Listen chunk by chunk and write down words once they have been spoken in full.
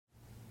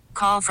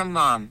Call from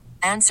mom.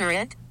 Answer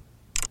it.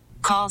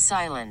 Call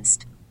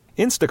silenced.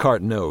 Instacart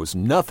knows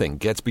nothing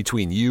gets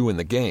between you and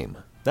the game.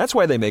 That's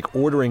why they make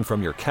ordering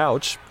from your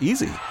couch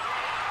easy.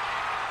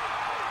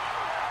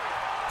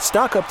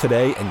 Stock up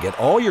today and get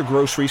all your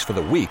groceries for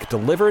the week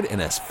delivered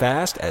in as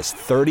fast as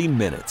 30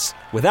 minutes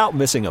without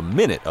missing a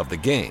minute of the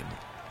game.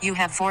 You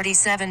have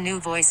 47 new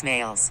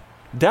voicemails.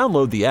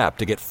 Download the app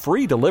to get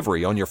free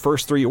delivery on your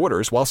first 3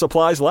 orders while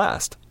supplies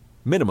last.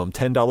 Minimum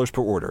 $10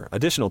 per order.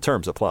 Additional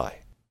terms apply.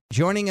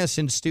 Joining us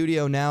in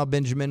studio now,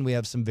 Benjamin, we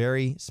have some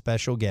very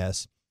special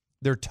guests.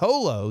 They're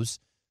Tolos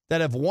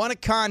that have won a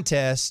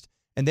contest,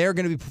 and they're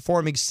going to be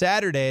performing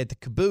Saturday at the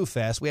Kaaboo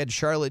Fest. We had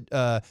Charlotte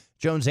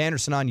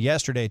Jones-Anderson on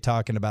yesterday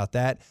talking about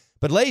that.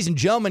 But ladies and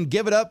gentlemen,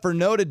 give it up for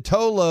noted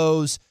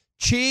Tolos,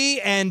 Chi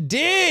and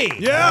D.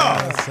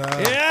 Yeah.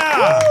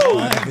 Yeah.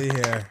 Glad to be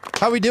here.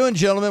 How we doing,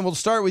 gentlemen? We'll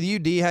start with you,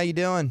 D. How you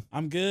doing?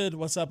 I'm good.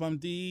 What's up? I'm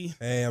D.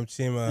 Hey, I'm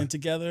Chima. And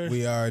together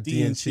We are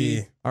D and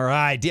Chi. All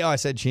right. D. Oh, I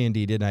said Chi and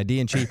D, didn't I? D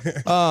and Chi.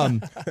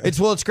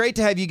 It's great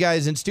to have you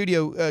guys in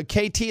studio.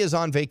 KT is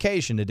on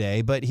vacation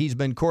today, but he's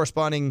been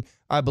corresponding,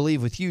 I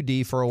believe, with you,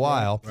 D, for a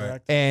while.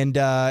 Right. And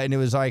it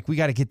was like, we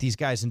got to get these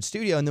guys in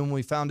studio. And then when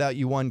we found out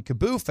you won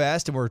Kaaboo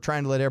Fest, and we're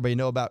trying to let everybody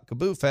know about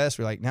Kaaboo Fest,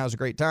 we're like, now's a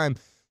great time.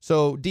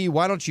 So, D,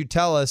 why don't you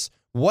tell us,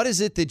 what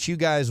is it that you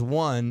guys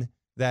won,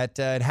 that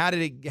and how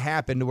did it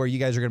happen to where you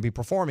guys are going to be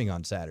performing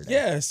on Saturday?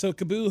 Yeah, so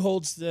Kaaboo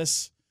holds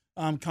this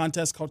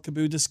contest called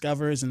Kaaboo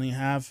Discovers, and they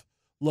have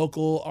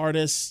local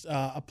artists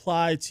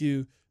apply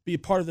to be a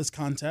part of this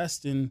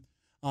contest, and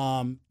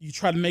you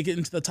try to make it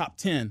into the top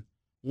 10.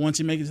 Once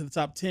you make it to the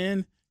top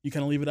 10, you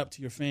kind of leave it up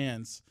to your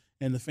fans,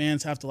 and the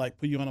fans have to like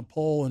put you on a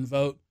poll and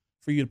vote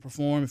for you to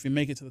perform. If you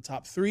make it to the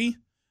top 3,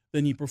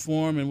 then you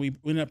perform, and we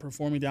ended up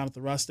performing down at the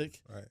Rustic.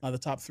 Right. The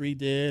top 3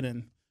 did,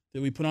 and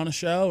then we put on a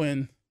show,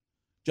 and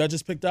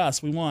judges picked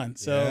us. We won.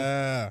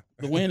 So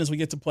the win is we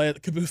get to play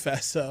at the Kaaboo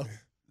Fest. So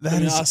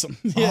that is awesome.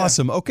 Yeah.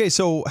 Awesome. Okay,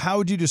 so how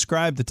would you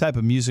describe the type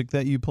of music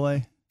that you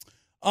play?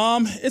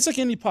 It's like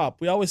indie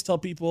pop. We always tell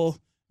people,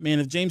 man,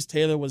 if James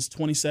Taylor was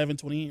 27,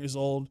 28 years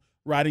old,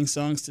 writing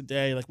songs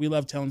today, like we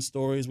love telling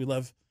stories. We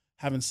love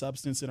having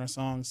substance in our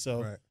songs.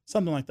 So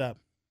something like that.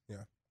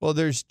 Well,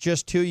 there's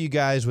just 2 of you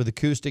guys with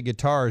acoustic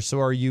guitars.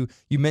 So are you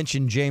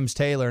mentioned James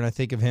Taylor, and I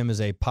think of him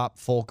as a pop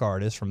folk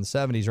artist from the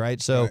 70s,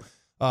 right? So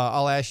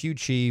I'll ask you,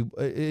 Chi,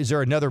 is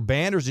there another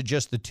band, or is it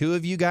just the 2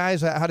 of you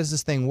guys? How does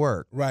this thing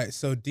work? Right.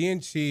 So D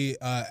and Chi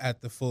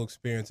at the Full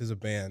Experience is a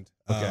band.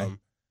 Okay.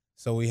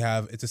 So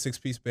it's a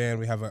 6-piece band.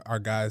 We have our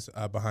guys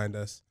behind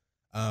us.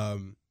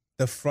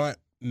 The front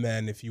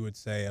men, if you would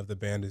say, of the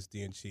band is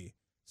D and Chi.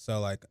 So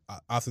like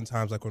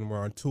oftentimes, like when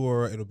we're on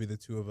tour, it'll be the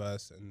 2 of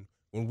us, and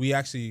when we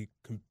actually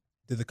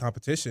did the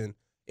competition,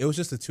 it was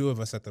just the 2 of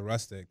us at the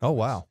Rustic. Oh,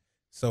 wow.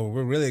 So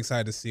we're really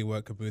excited to see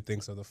what Kaaboo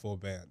thinks of the full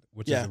band,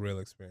 which is a real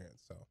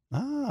experience. So.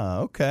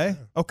 Okay.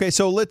 Okay,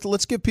 so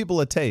let's give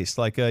people a taste.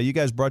 Like you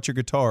guys brought your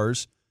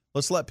guitars.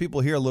 Let's let people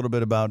hear a little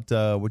bit about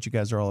what you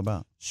guys are all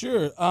about.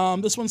 Sure.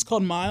 This one's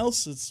called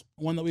Miles. It's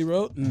one that we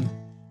wrote, and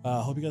I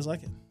hope you guys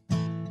like it.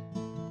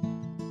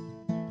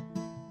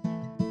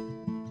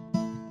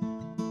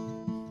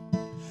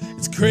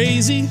 It's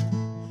crazy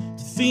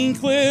to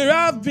think where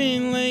I've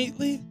been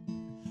lately.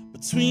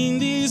 Between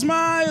these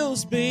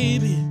miles,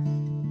 baby,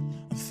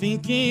 I'm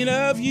thinking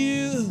of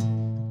you.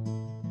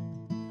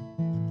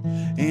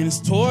 And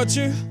it's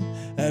torture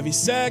every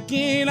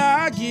second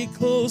I get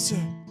closer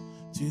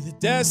to the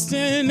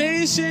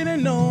destination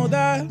and know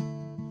that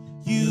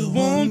you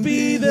won't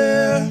be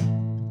there.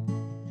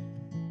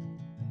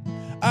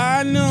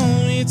 I know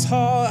it's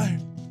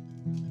hard,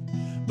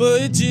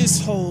 but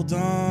just hold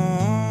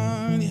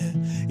on, yeah.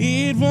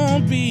 It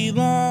won't be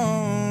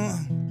long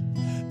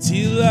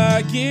till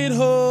I get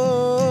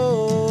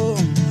home.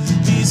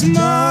 These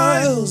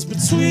miles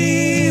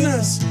between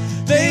us,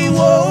 they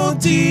won't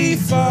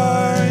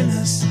define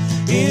us.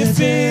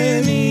 If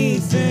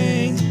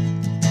anything,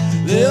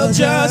 they'll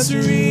just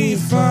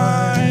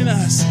refine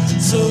us.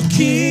 So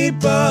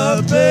keep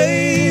up,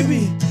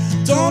 baby,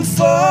 don't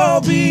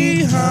fall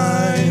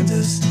behind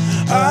us.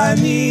 I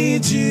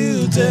need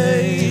you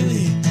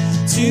daily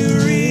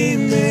to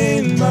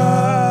remain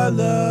my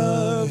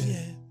love.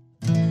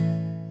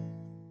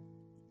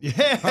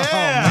 Yeah. Oh,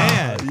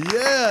 man.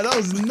 Yeah, that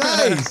was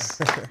nice.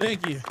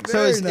 Thank you.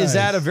 So is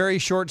that a very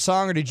short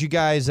song, or did you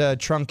guys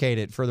truncate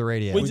it for the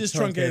radio? We just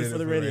truncated it for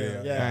the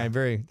radio. Yeah. All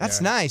right, that's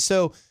nice.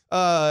 So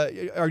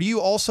are you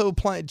also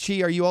playing,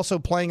 Chi, are you also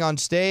playing on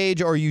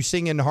stage, or are you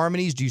singing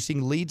harmonies? Do you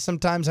sing leads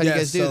sometimes? How do you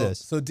guys do this?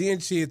 So D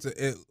and Chi,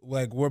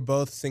 like we're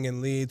both singing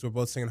leads, we're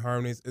both singing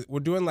harmonies. We're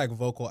doing like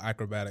vocal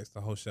acrobatics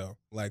the whole show.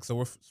 Like, so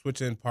we're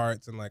switching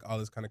parts and like all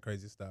this kind of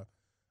crazy stuff.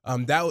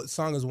 That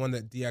song is one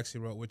that D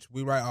actually wrote, which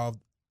we write all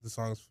the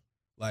songs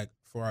like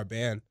for our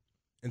band.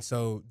 And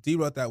so D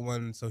wrote that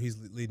one, so he's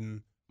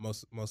leading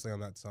mostly on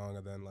that song.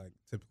 And then like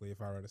typically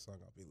if I write a song,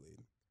 I'll be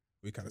leading.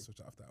 We kind of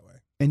switch off that way.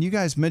 And you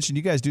guys mentioned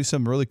you guys do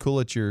something really cool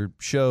at your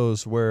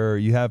shows where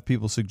you have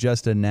people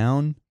suggest a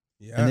noun.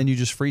 Yeah. and then you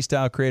just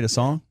freestyle create a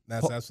song?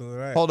 That's absolutely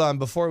right. Hold on,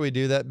 before we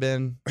do that,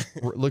 Ben,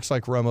 looks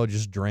like Romo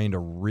just drained a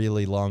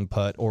really long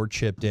putt or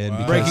chipped in.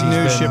 Because Breaking he's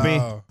news, been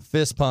Shippy.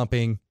 Fist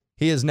pumping.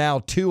 He is now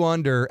 2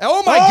 under.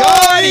 Oh my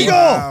God!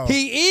 Eagle!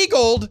 He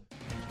eagled.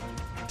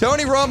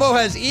 Tony Romo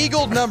has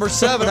eagled number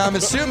 7. I'm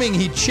assuming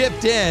he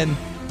chipped in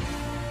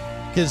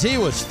because he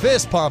was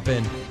fist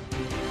pumping.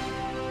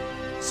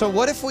 So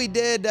what if we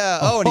did?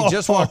 And he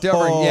just walked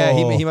over. Yeah,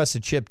 he must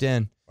have chipped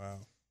in. Wow.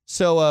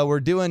 So we're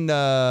doing.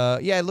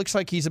 It looks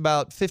like he's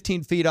about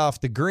 15 feet off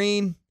the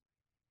green,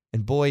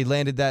 and boy, he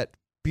landed that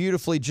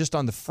beautifully just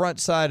on the front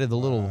side of the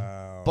little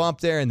bump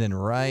there, and then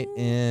right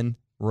in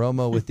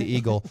Romo with the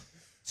eagle.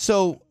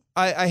 So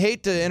I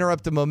hate to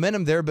interrupt the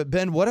momentum there, but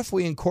Ben, what if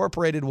we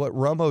incorporated what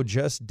Romo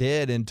just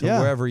did into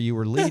wherever you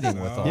were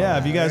leading with all Yeah,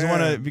 that? if you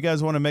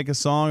guys want to make a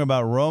song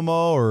about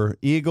Romo or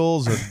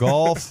Eagles or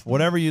golf,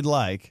 whatever you'd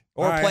like.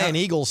 Or play an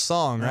Eagles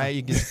song, right?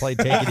 You can just play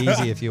Take It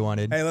Easy if you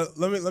wanted. Hey,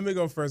 let me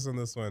go first on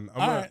this one.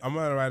 I'm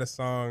gonna write a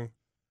song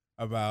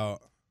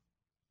about.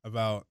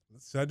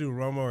 Should I do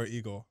Romo or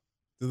Eagle?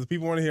 Do the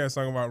people want to hear a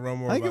song about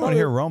Romo? I think you want to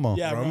hear Romo.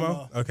 Yeah,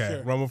 Romo. Okay,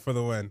 sure. Romo for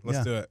the win.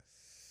 Let's do it.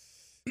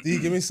 D,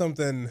 give me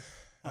something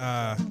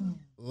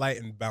light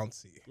and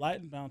bouncy.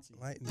 Light and bouncy.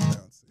 Light and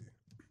bouncy.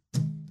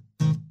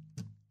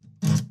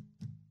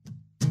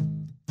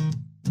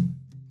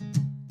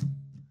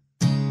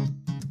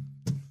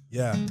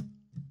 Yeah.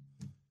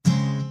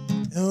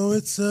 Oh,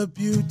 it's a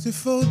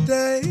beautiful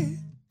day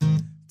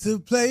to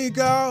play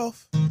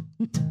golf.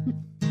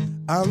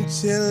 I'm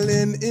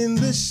chilling in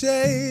the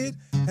shade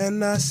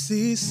and I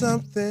see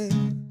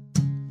something.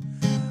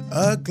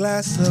 A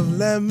glass of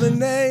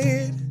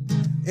lemonade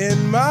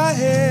in my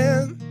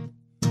hand.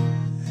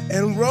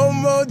 And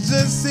Romo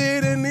just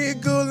hit an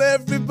eagle.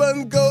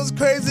 Everyone goes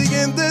crazy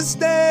in the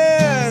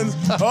stands.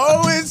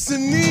 Oh, it's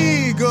an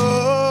eagle.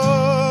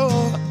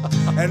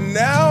 And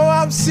now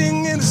I'm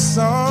singing a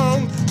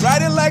song,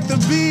 write it like the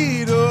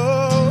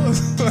Beatles.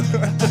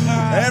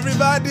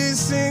 Everybody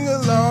sing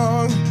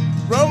along.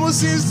 Romo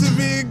seems to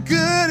be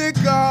good at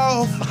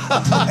golf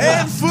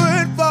and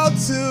football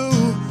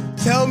too.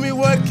 Tell me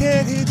what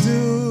can he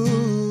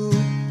do?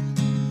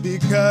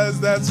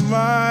 Because that's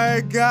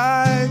my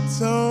guy,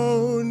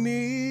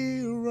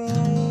 Tony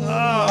Romo.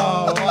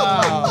 Oh,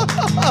 wow.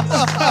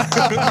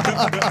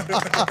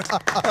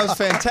 That was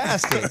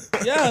fantastic.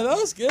 Yeah, that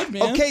was good,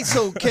 man. Okay,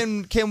 so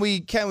can we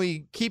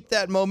keep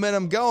that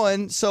momentum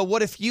going? So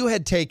what if you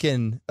had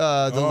taken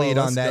the lead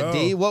on that, go.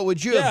 D? What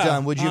would you have Yeah,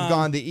 done? Would you have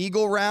gone the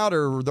Eagle route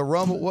or the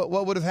Romo?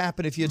 What would have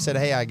happened if you had said,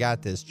 "Hey, I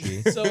got this,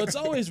 G"? So it's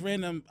always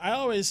random.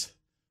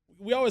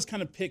 We always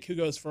kind of pick who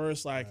goes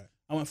first. Like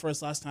I went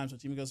first last time, so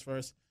team goes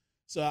first.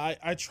 So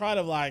I try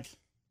to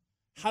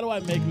how do I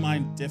make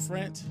mine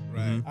different?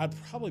 Right. I'd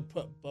probably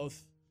put both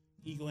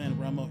Eagle and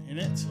Romo in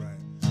it. Right.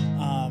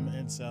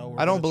 And so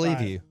I don't believe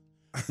you.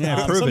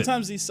 Yeah, prove it.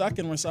 sometimes these suck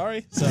and we're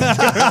sorry. So here we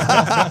go.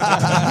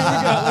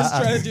 Let's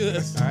try to do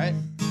this. All right.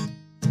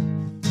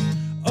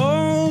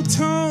 Oh,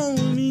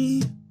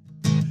 Tony,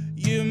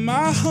 you're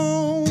my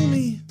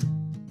homie.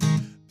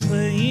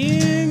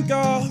 Playing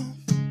golf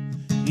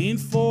in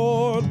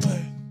Fort Worth.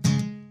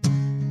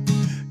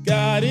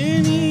 Got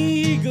an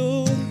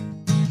eagle,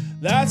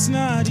 that's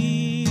not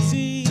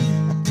easy.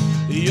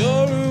 You're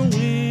a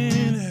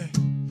winner,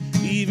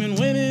 even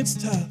when it's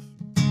tough.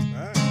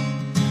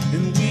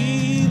 And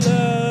we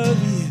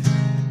love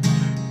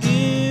you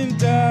in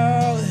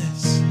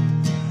Dallas.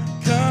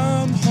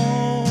 Come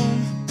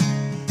home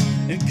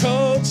and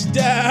coach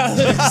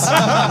Dallas.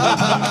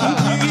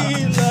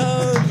 We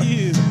love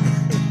you,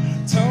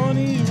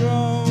 Tony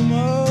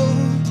Romo.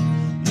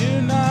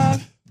 You're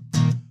not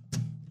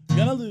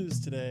gonna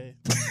lose today,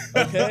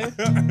 okay?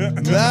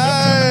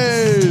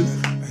 Nice.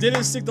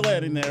 Didn't stick the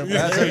landing there.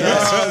 That's There you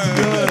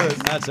okay. go.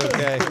 That's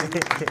okay.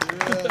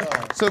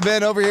 So,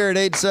 Ben, over here at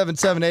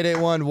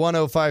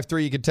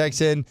 877-881-1053, you can text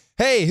in,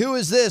 "Hey, who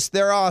is this?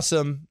 They're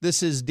awesome.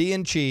 This is D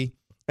and Chi."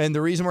 And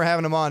the reason we're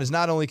having them on is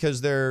not only because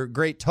they're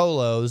great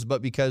Tolos,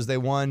 but because they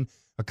won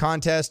a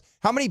contest.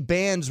 How many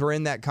bands were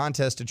in that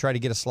contest to try to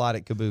get a slot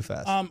at Kaaboo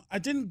Fest? I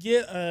didn't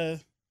get the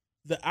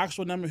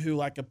actual number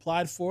who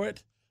applied for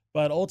it,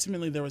 but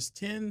ultimately there was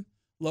 10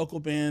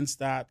 local bands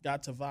that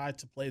got to vie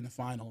to play in the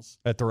finals.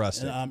 At the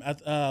Rustic. And,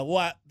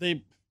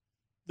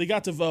 they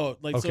got to vote.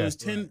 So Okay. it was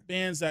 10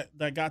 bands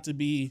that got to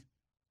be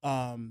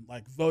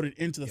voted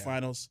into the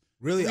finals.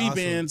 Really 3 awesome,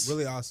 bands.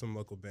 really awesome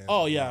local bands.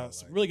 Oh as yeah, well,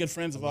 really good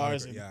friends of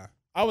ours. And Yeah,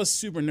 I was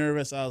super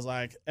nervous. I was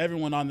like,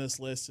 everyone on this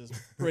list is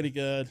pretty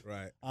good.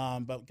 right.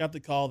 But got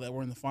the call that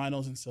we're in the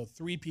finals, and so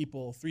 3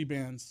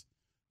 bands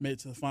made it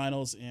to the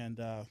finals, and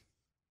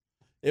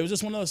it was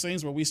just one of those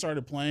things where we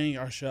started playing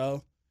our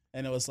show,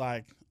 and it was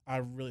like, I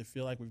really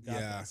feel like we've got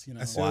this. As soon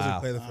as we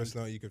played the first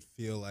note, you could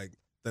feel like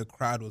the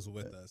crowd was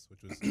with us,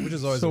 which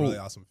is always a really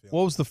awesome feeling.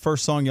 What was the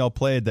first song y'all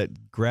played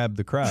that grabbed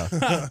the crowd?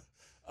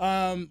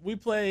 We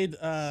played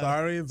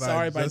Sorry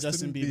by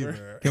Justin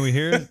Bieber. Can we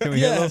hear it? Can we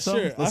hear Yeah, those songs?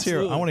 sure, Let's hear it.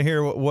 I absolutely. want to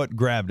hear what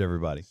grabbed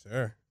everybody.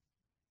 Sure.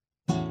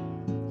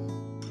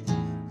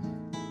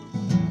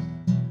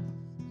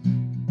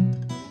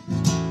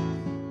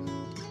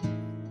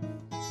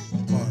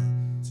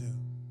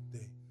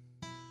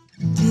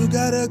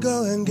 gotta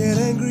go and get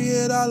angry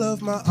at all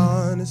of my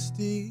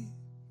honesty.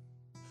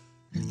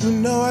 You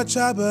know I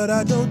try, but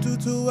I don't do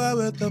too well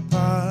with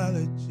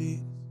apologies.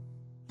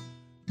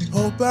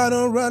 Hope I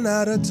don't run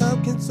out of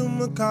time, can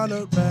someone call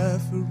a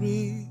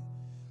referee?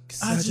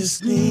 'Cause I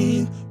just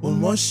need one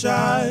more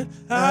shot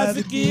at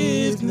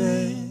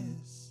forgiveness.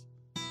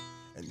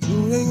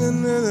 You ain't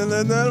gonna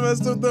let that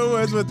mess up the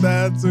words, but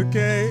that's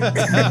okay.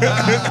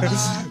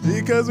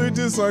 Because we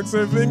just suck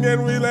surfing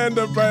and we land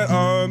up right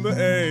on the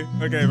A.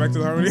 Okay, back to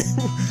the harmony.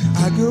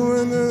 I go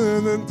in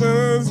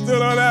the still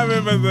don't have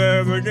it, but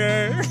that's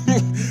okay.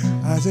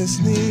 I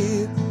just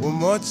need one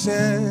more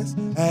chance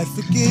at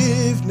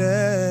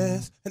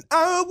forgiveness. And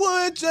I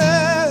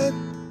wonder,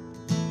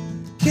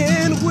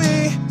 can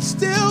we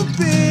still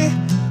be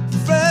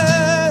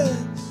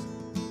friends?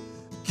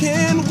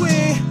 Can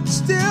we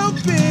still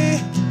be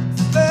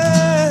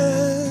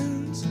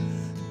friends?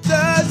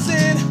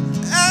 Doesn't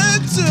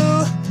have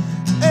to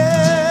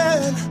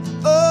end.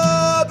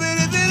 Oh, but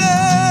if it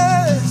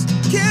ends,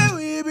 can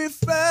we be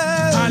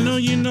friends? I know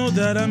you know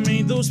that I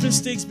made those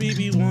mistakes,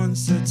 baby,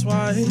 once or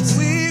twice.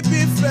 We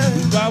be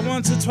friends. By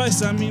once or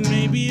twice, I mean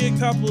maybe a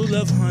couple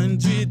of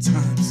 100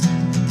 times.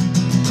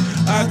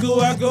 I go,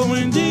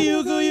 and then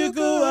you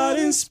go out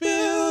and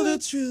spill the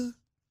truth.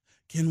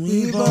 Can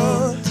we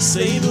both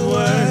say the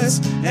words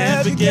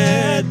and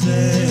forget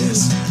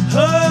this?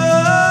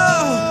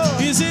 Oh,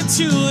 is it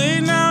too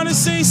late now to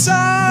say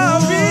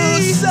sorry? Oh,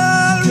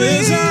 sorry.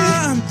 'Cause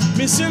I'm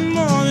missing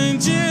more than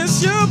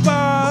just your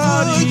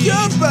body. Oh,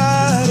 your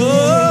body.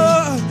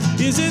 Oh,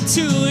 is it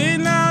too late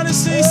now to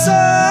say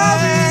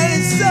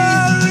sorry?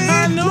 Sorry.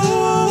 I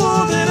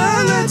know that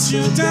I let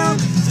you down.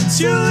 Is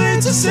it too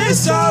late to say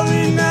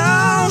sorry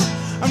now?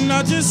 I'm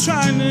not just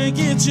trying to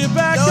get you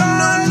back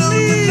on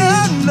me.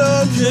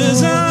 No.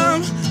 'Cause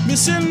I'm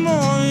missing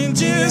more than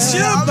just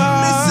your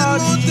body. I'm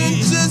missing more than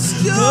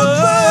just your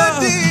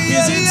body.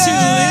 Is it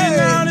too late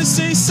now to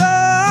say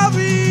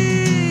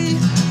sorry?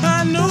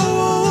 I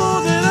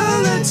know that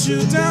I let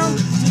you down.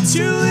 Is it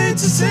too late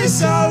to say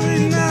sorry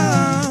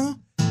now?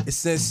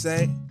 It's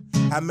insane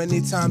how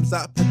many times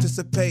I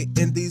participate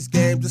in these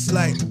games. It's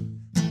like,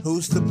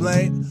 who's to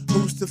blame?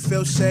 Who's to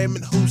feel shame?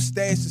 And who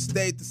stays to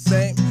stay the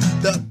same?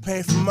 The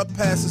pain from my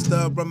past is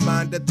the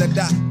reminder that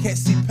I can't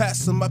see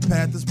past, so my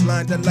path is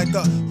blinded like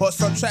a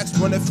horse on tracks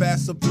running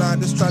fast, so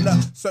blind is trying to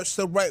search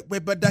the right way,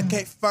 but I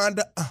can't find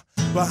her.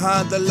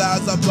 Behind the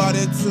lies I bought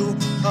into,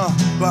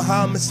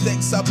 behind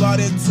mistakes I bought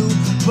into.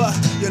 But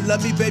you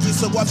love me, baby,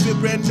 so I feel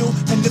brand new.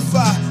 And if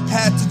I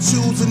had to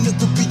choose, and it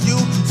would be you.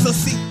 So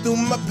see through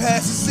my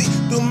past, and see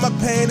through my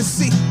pain, and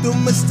see through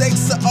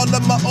mistakes and all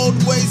of my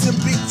old ways and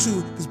be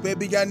true. 'Cause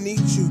baby, I need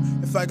you.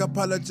 If I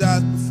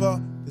apologize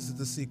before, this is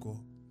the sequel.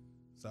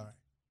 Sorry.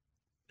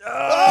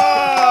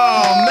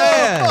 Oh,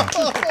 man.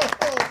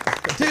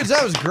 Dudes,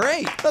 that was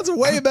great. That's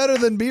way better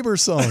than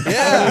Bieber's song.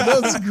 Yeah.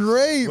 That's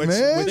great,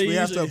 man. Which They we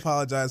have to usually-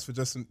 apologize for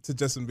Justin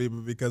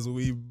Bieber because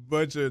we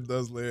butchered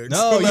those lyrics.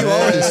 No, you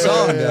own the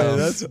song, though.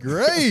 That's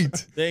great.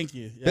 Thank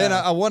you. Yeah. Ben,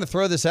 I want to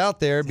throw this out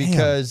there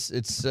because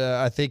it's.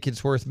 I think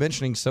it's worth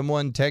mentioning.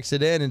 Someone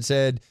texted in and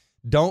said,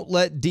 "Don't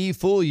let D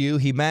fool you.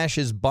 He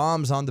mashes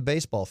bombs on the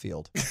baseball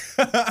field."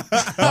 No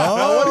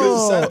one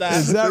has said that.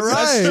 Is that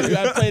That's right? true.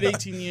 I played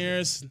 18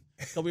 years,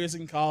 a couple years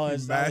in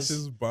college.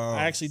 Mashes bombs.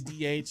 I actually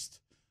DH'd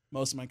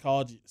most of my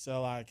college.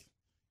 So, like,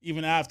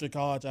 even after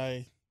college,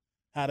 I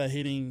had a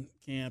hitting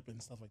camp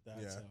and stuff like that.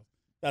 Yeah. So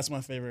that's my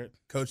favorite.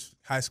 Coach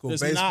high school There's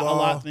baseball. not a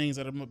lot of things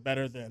that are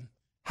better than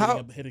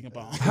hitting a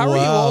bomb. How are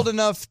you Wow. old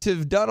enough to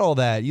have done all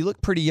that? You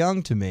look pretty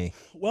young to me.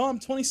 Well, I'm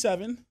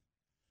 27.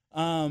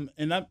 And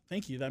that,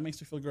 thank you. That makes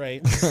me feel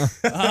great.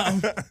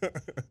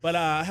 But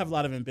I have a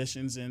lot of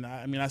ambitions, and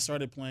I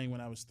started playing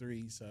when I was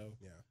 3, so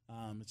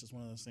it's just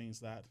one of those things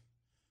that,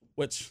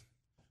 which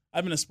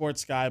I've been a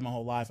sports guy my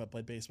whole life. I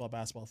played baseball,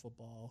 basketball,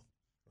 football,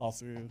 all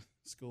through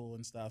school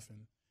and stuff. And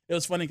it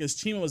was funny because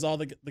Chima was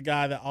the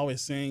guy that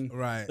always sang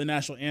Right. the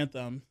national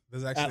anthem.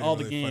 There's actually at all a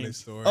really the funny games.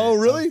 story. Oh,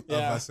 really? Of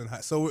Yeah. us in high.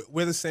 So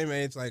we're the same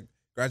age, like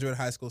graduated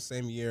high school,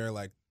 same year,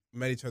 like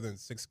met each other in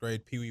 6th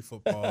grade, Pee Wee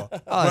football,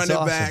 that's running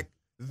awesome. back,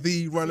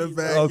 the running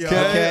back.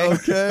 Okay, yo.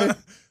 okay.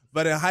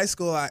 But in high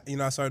school, I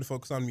started to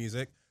focus on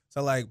music.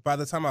 So like by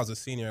the time I was a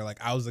senior,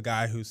 like I was the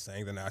guy who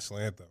sang the national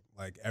anthem.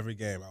 Like every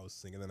game, I was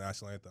singing the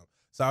national anthem.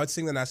 So I would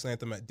sing the national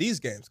anthem at D's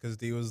games because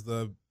D was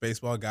the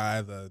baseball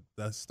guy, the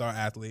star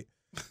athlete.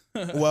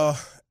 Well,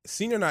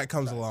 senior night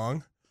comes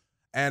along,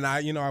 and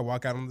I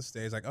walk out on the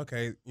stage like,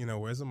 okay,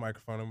 where's the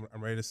microphone?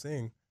 I'm ready to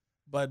sing.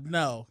 But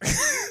no,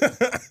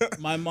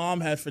 my mom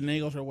had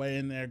finagled her way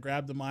in there,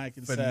 grabbed the mic,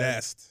 and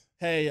Finessed.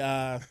 said,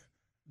 "Hey,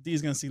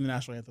 D's gonna sing the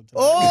national anthem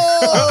tonight."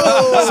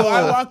 Oh, So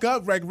I walk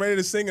up like ready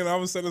to sing, and all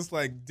of a sudden it's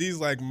like D's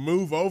like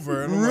move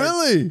over. And I'm like,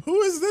 really?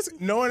 who is this?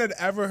 No one had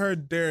ever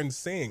heard Darren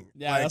sing.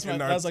 Yeah, like, that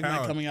in our was like my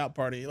town. coming out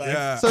party. Like,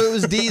 Yeah. So it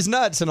was D's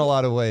nuts in a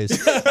lot of ways.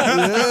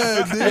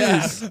 Yeah, dude.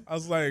 yeah, I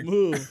was like,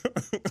 move.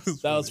 it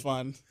was That was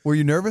funny. fun. Were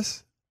you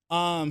nervous?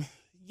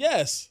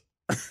 Yes,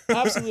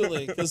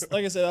 absolutely. Because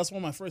like I said, that's one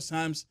of my first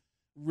times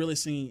really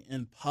singing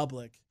in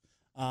public.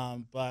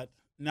 But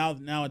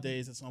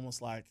nowadays it's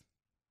almost like,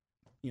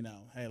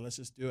 hey, let's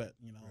just do it.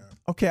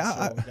 Okay, Let's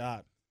show what we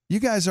got. you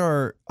guys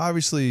are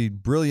obviously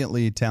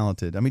brilliantly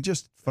talented. I mean,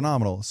 just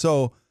phenomenal.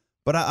 So,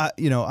 but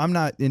I'm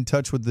not in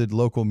touch with the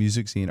local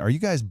music scene. Are you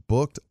guys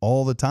booked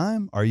all the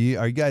time? Do you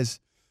guys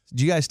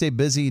stay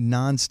busy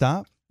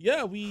nonstop?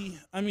 Yeah, we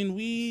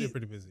Stay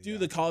pretty busy, do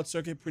the college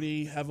circuit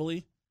pretty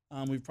heavily.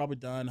 We've probably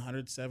done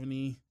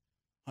 170,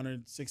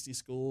 160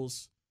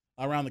 schools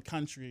around the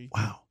country.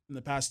 Wow. In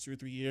the past 2 or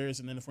 3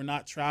 years. And then if we're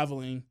not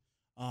traveling,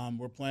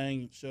 we're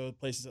playing show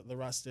places at the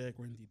Rustic.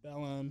 We're in Deep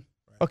Ellum.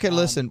 Okay,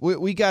 listen,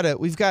 we've got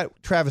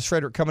Travis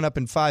Frederick coming up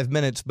in 5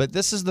 minutes, but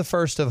this is the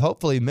first of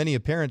hopefully many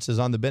appearances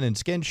on the Ben and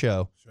Skin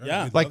Show. Sure,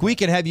 Yeah. Like we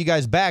can have you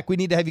guys back. We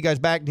need to have you guys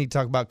back. Need to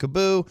talk about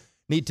Kaaboo.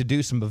 Need to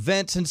do some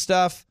events and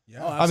stuff.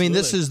 Yeah. Oh, I mean,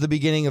 this absolutely. is the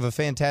beginning of a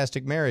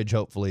fantastic marriage,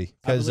 hopefully,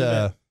 I because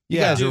believe it. you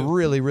Yeah. guys are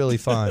really, really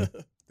fun.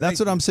 That's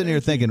what I'm sitting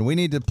here thinking. We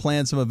need to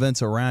plan some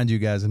events around you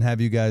guys and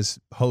have you guys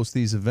host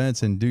these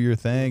events and do your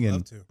thing We'd and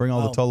love to. bring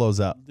all the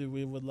Tolos out. Dude,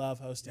 we would love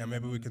hosting. Yeah,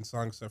 maybe we can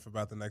song stuff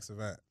about the next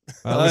event.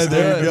 Let's do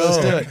there it. you go.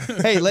 Let's do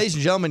it. Hey, ladies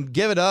and gentlemen,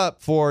 give it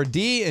up for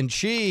D and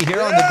Chi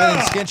here on the Ben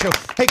and Skin Show.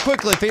 Hey,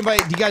 quickly, if anybody,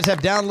 do you guys have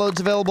downloads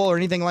available or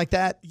anything like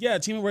that? Yeah,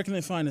 Tima, where can they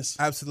find us?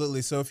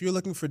 Absolutely. So if you're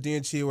looking for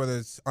D&Chi, whether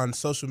it's on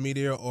social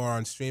media or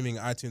on streaming,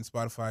 iTunes,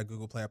 Spotify,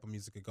 Google Play, Apple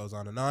Music, it goes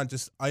on and on.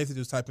 Just all you have to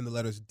do is type in the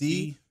letters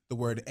D, the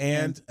word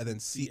and then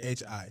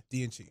CHI,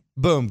 D&Chi.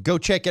 Boom. Go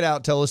check it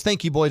out, Tolos.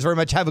 Thank you, boys, very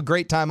much. Have a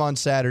great time on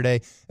Saturday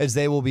as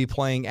they will be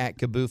playing at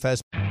Kaaboo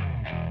Fest.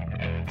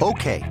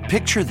 Okay,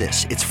 picture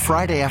this. It's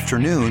Friday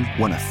afternoon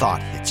when a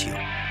thought hits you.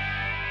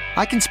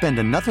 I can spend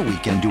another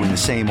weekend doing the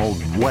same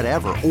old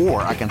whatever,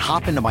 or I can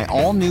hop into my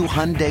all-new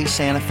Hyundai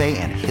Santa Fe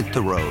and hit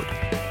the road.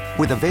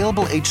 With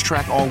available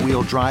H-Track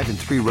all-wheel drive and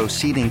 3-row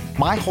seating,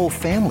 my whole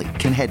family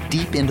can head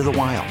deep into the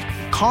wild.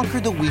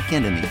 Conquer the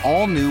weekend in the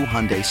all-new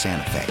Hyundai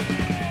Santa Fe.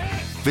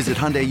 Visit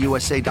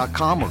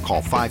HyundaiUSA.com or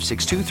call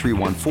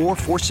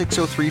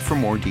 562-314-4603 for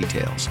more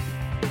details.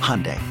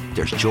 Hyundai,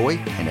 there's joy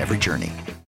in every journey.